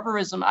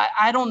barbarism.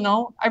 I don't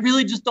know. I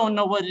really just don't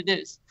know what it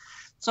is.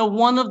 So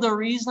one of the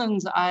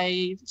reasons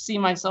I see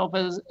myself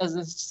as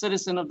a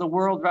citizen of the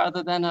world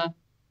rather than a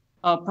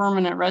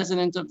permanent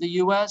resident of the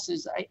U.S.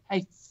 is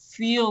I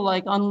feel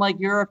like, unlike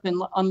Europe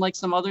and unlike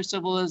some other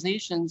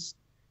civilizations,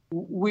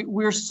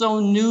 we're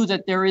so new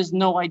that there is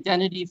no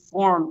identity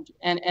formed,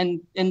 and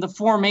the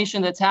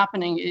formation that's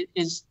happening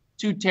is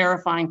too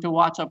terrifying to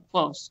watch up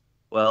close.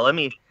 Well, let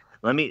me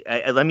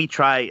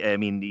try. I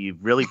mean,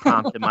 you've really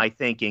prompted my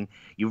thinking.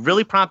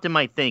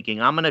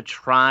 I'm going to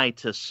try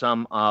to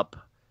sum up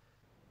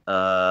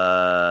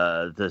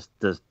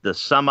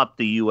sum up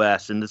the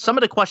U.S. and some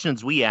of the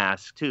questions we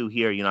ask too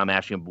here. I'm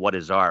asking what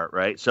is art,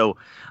 right? So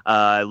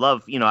I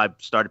love, I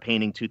started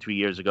painting 2-3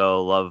 years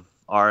ago. Love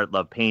art,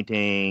 love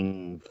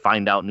painting,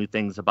 find out new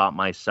things about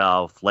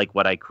myself, like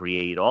what I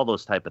create, all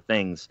those type of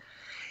things.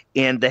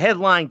 And the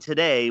headline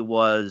today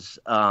was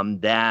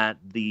that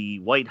the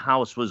White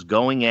House was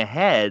going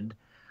ahead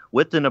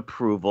with an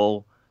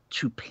approval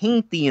to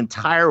paint the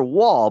entire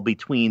wall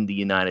between the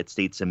United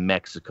States and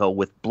Mexico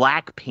with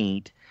black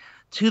paint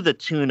to the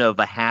tune of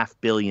 $500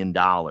 million.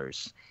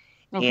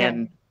 Okay.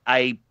 And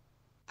I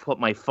put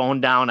my phone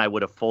down. I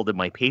would have folded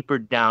my paper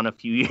down a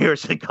few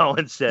years ago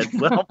and said,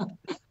 well,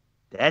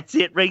 that's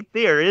it right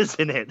there,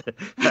 isn't it?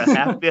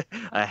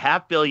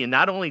 $500 million.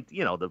 Not only,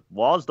 the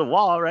wall's the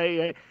wall,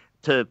 right?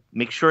 To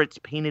make sure it's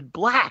painted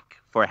black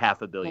for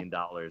 $500 million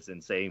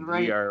and saying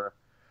right.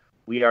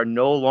 we are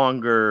no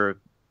longer,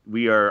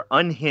 we are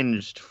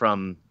unhinged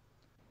from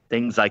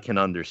things I can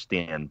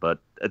understand. But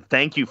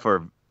thank you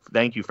for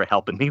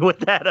helping me with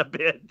that a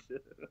bit.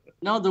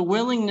 No, the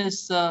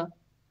willingness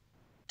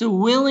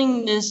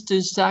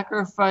to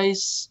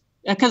sacrifice,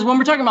 because when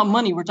we're talking about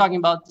money, we're talking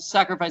about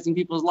sacrificing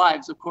people's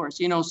lives, of course,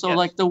 So yes.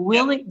 Like the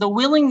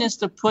willingness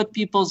to put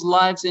people's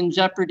lives in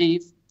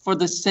jeopardy for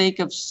the sake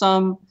of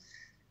some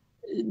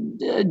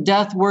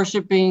death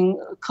worshiping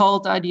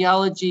cult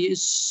ideology is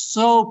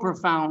so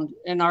profound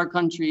in our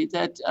country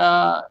that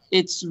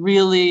it's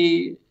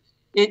really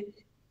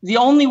the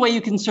only way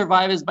you can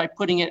survive is by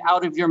putting it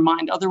out of your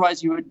mind.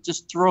 Otherwise, you would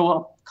just throw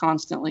up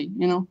constantly,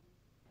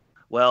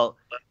 Well,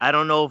 I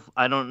don't know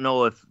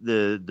if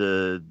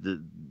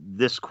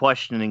this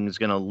questioning is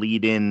going to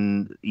lead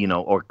in,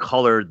 or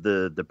color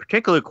the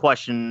particular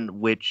question,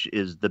 which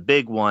is the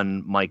big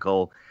one,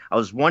 Michael. I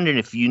was wondering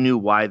if you knew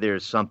why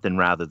there's something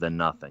rather than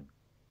nothing.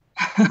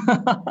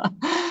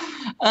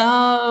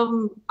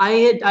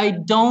 I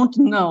don't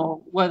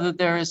know whether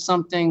there is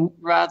something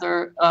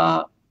rather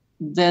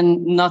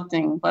than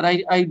nothing, but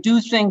I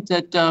do think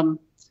that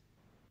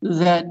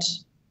that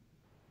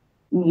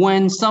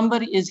when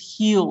somebody is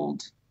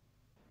healed,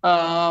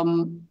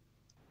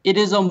 it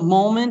is a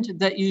moment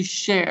that you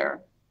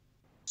share.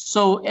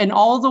 So, and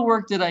all the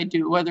work that I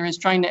do, whether it's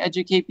trying to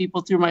educate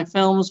people through my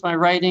films, my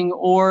writing,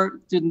 or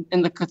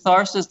in the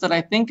catharsis that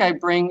I think I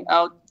bring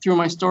out through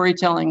my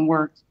storytelling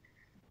work,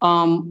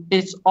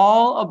 it's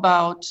all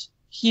about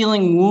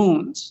healing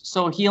wounds.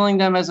 So healing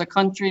them as a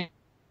country,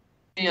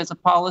 as a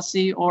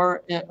policy,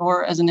 or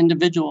as an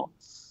individual.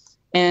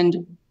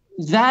 And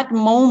that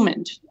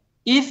moment,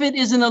 if it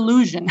is an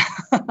illusion,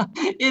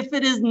 if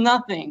it is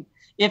nothing,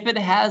 if it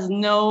has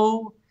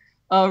no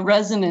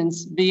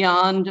resonance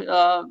beyond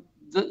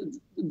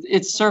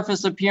its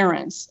surface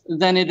appearance,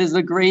 then it is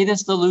the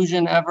greatest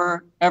illusion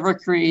ever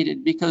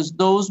created, because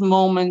those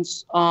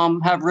moments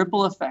have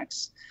ripple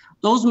effects.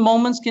 Those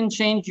moments can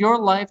change your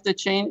life. They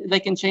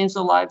can change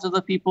the lives of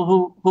the people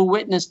who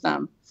witness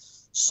them.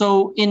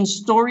 So in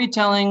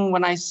storytelling,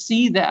 when I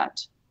see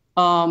that,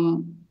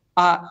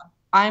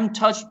 I'm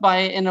touched by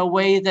it in a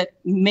way that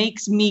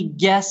makes me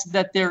guess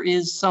that there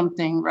is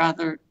something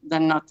rather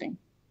than nothing.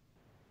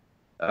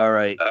 All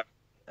right.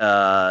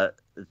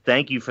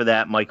 Thank you for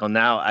that, Michael.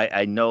 Now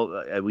I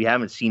know we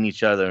haven't seen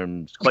each other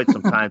in quite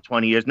some time,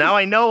 20 years. Now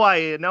I know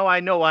why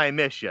I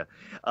miss you.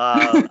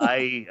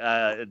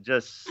 That's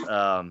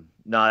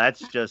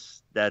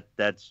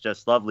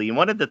just lovely. And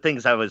one of the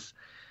things I was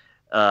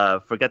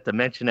forgot to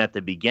mention at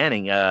the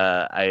beginning,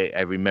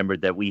 I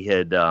remembered that we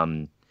had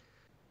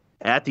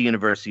at the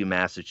University of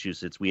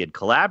Massachusetts, we had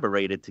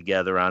collaborated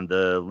together on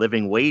the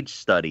living wage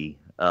study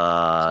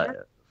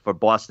for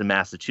Boston,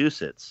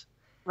 Massachusetts.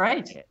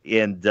 Right.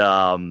 And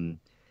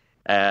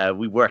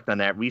we worked on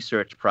that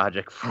research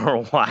project for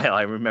a while.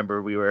 I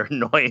remember we were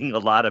annoying a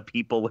lot of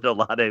people with a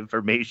lot of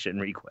information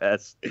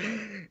requests.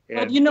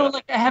 But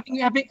like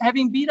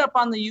having beat up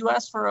on the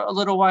U.S. for a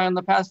little while in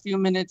the past few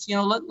minutes,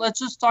 let's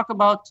just talk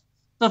about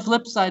the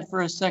flip side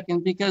for a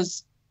second,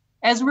 because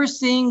as we're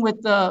seeing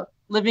with the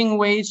living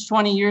wage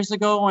 20 years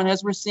ago, and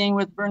as we're seeing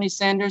with Bernie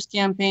Sanders'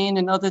 campaign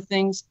and other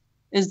things,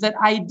 is that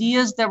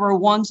ideas that were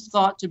once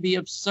thought to be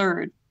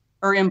absurd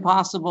or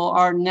impossible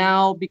are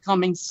now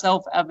becoming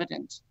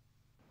self-evident.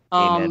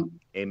 Amen.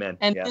 Amen.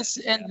 And yeah. this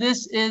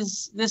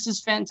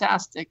is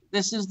fantastic.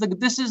 This is the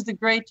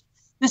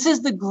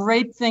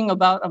great thing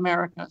about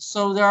America.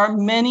 So there are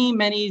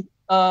many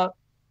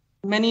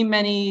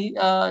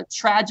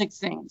tragic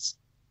things,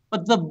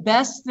 but the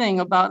best thing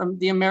about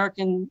the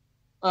American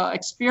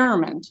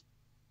experiment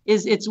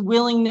is its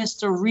willingness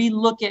to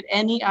relook at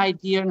any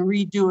idea and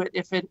redo it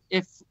if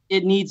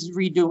it needs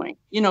redoing.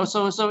 You know,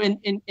 so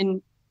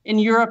in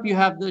Europe you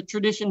have the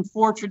tradition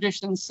for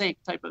tradition's sake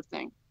type of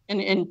thing.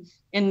 And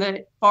in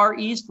the Far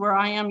East where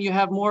I am, you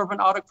have more of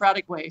an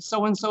autocratic way.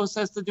 So and so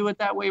says to do it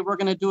that way, we're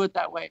going to do it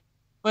that way.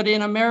 But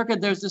in America,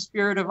 there's the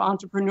spirit of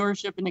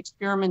entrepreneurship and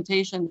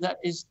experimentation that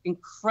is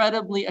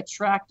incredibly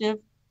attractive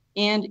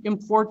and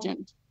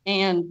important.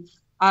 And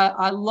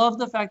I love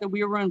the fact that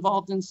we were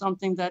involved in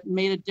something that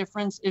made a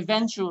difference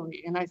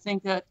eventually. And I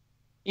think that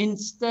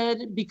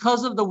instead,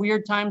 because of the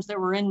weird times that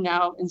we're in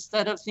now,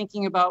 instead of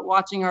thinking about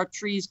watching our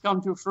trees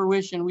come to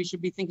fruition, we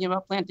should be thinking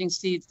about planting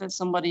seeds that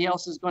somebody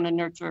else is going to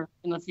nurture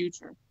in the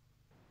future.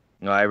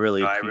 No, I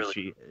really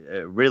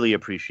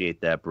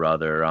appreciate that,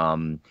 brother.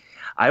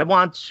 I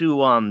want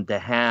to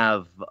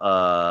have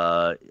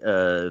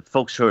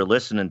folks who are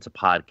listening to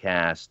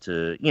podcasts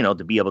to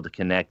be able to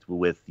connect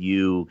with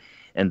you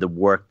and the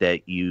work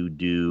that you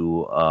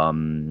do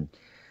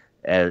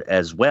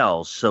as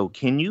well. So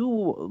can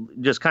you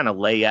just kind of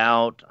lay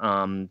out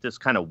just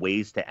kind of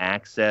ways to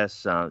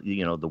access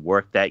the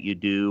work that you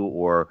do,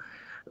 or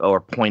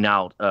point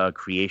out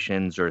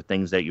creations or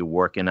things that you're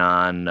working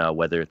on,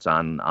 whether it's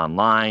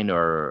online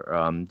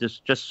or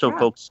just so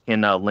folks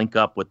can link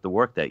up with the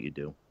work that you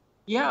do?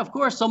 Yeah, of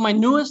course. So my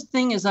newest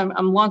thing is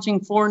I'm launching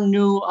 4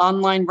 new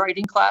online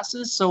writing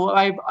classes. So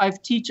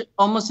I've teach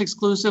almost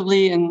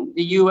exclusively in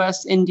the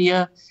U.S.,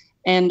 India,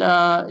 and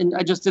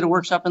I just did a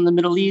workshop in the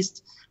Middle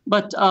East.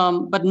 But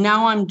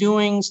now I'm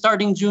doing,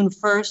 starting June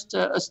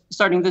 1st,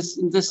 starting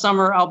this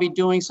summer, I'll be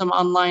doing some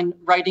online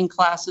writing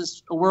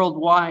classes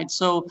worldwide.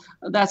 So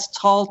that's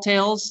Tall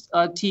Tales,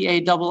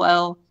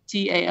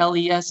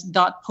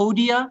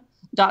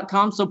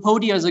 TALLTALES.podia.com. So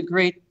Podia is a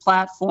great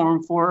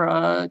platform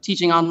for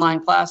teaching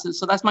online classes.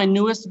 So that's my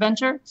newest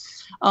venture.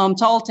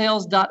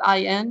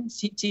 Talltales.in,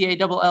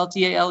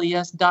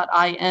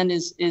 TALLTALES.in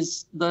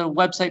is the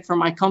website for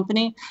my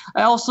company.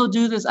 I also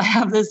do this. I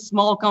have this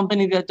small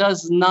company that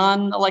does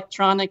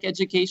non-electronic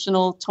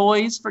educational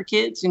toys for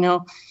kids. You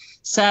know,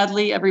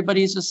 sadly,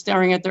 everybody's just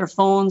staring at their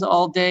phones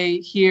all day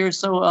here.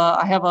 So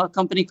I have a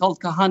company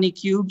called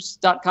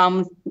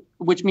kahanicubes.com,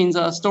 which means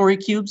story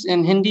cubes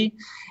in Hindi.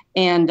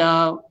 And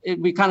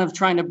we kind of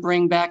trying to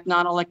bring back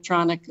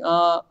non-electronic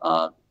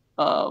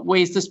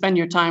ways to spend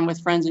your time with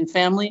friends and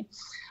family.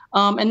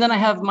 And then I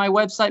have my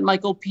website,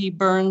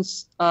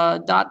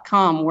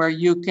 michaelpburns.com, where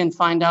you can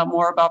find out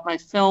more about my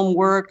film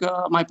work,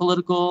 my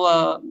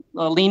political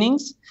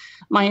leanings,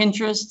 my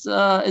interests,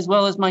 as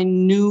well as my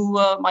new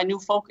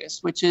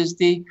focus, which is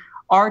the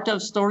art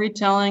of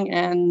storytelling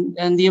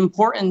and the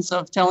importance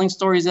of telling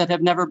stories that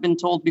have never been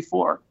told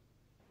before.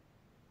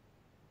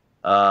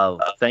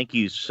 Thank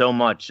you so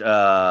much,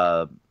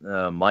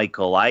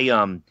 Michael.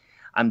 I'm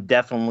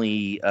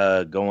definitely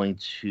going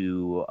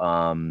to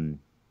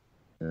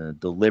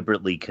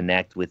deliberately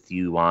connect with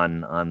you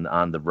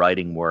on the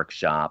writing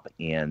workshop,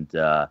 and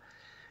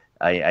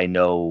I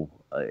know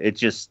it's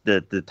just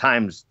the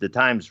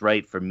time's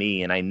right for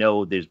me, and I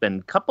know there's been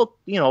a couple,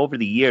 over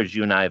the years,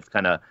 you and I have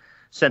kind of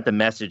sent a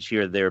message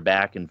here, there,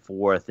 back and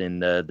forth,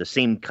 and the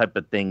same type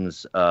of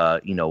things,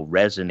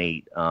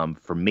 resonate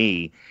for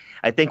me.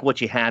 I think what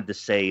you had to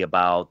say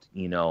about,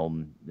 the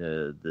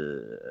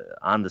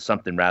on the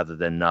something rather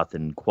than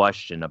nothing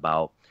question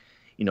about,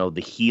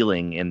 the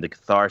healing and the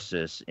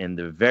catharsis and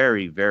the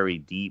very, very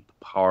deep,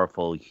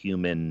 powerful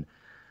human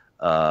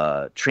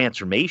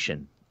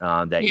transformation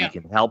that you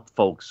can help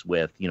folks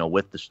with,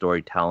 with the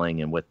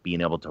storytelling and with being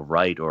able to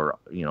write or,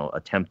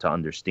 attempt to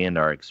understand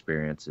our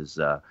experiences,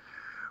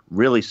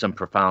 really some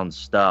profound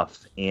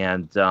stuff.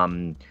 And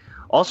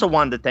also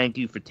wanted to thank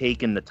you for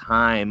taking the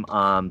time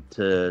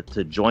to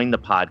join the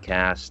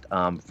podcast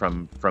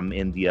from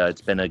India.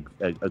 It's been an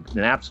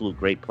absolute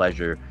great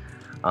pleasure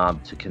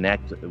to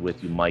connect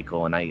with you,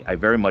 Michael, and I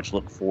very much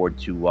look forward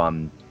to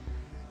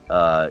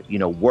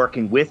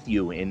working with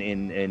you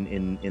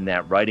in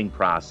that writing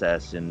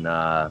process and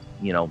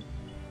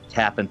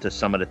tap into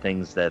some of the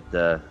things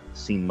that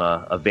seem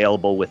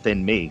available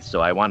within me.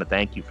 So I want to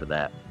thank you for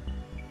that.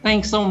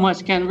 Thanks so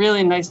much, Ken.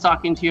 Really nice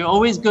talking to you.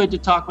 Always good to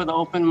talk with an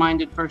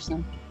open-minded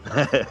person.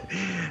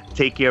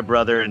 Take care,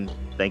 brother, and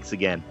thanks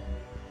again.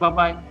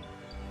 Bye-bye.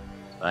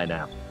 Bye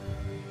now.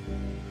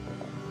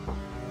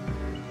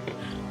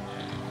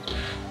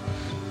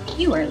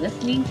 You are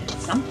listening to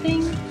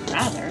Something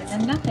Rather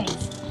Than Nothing.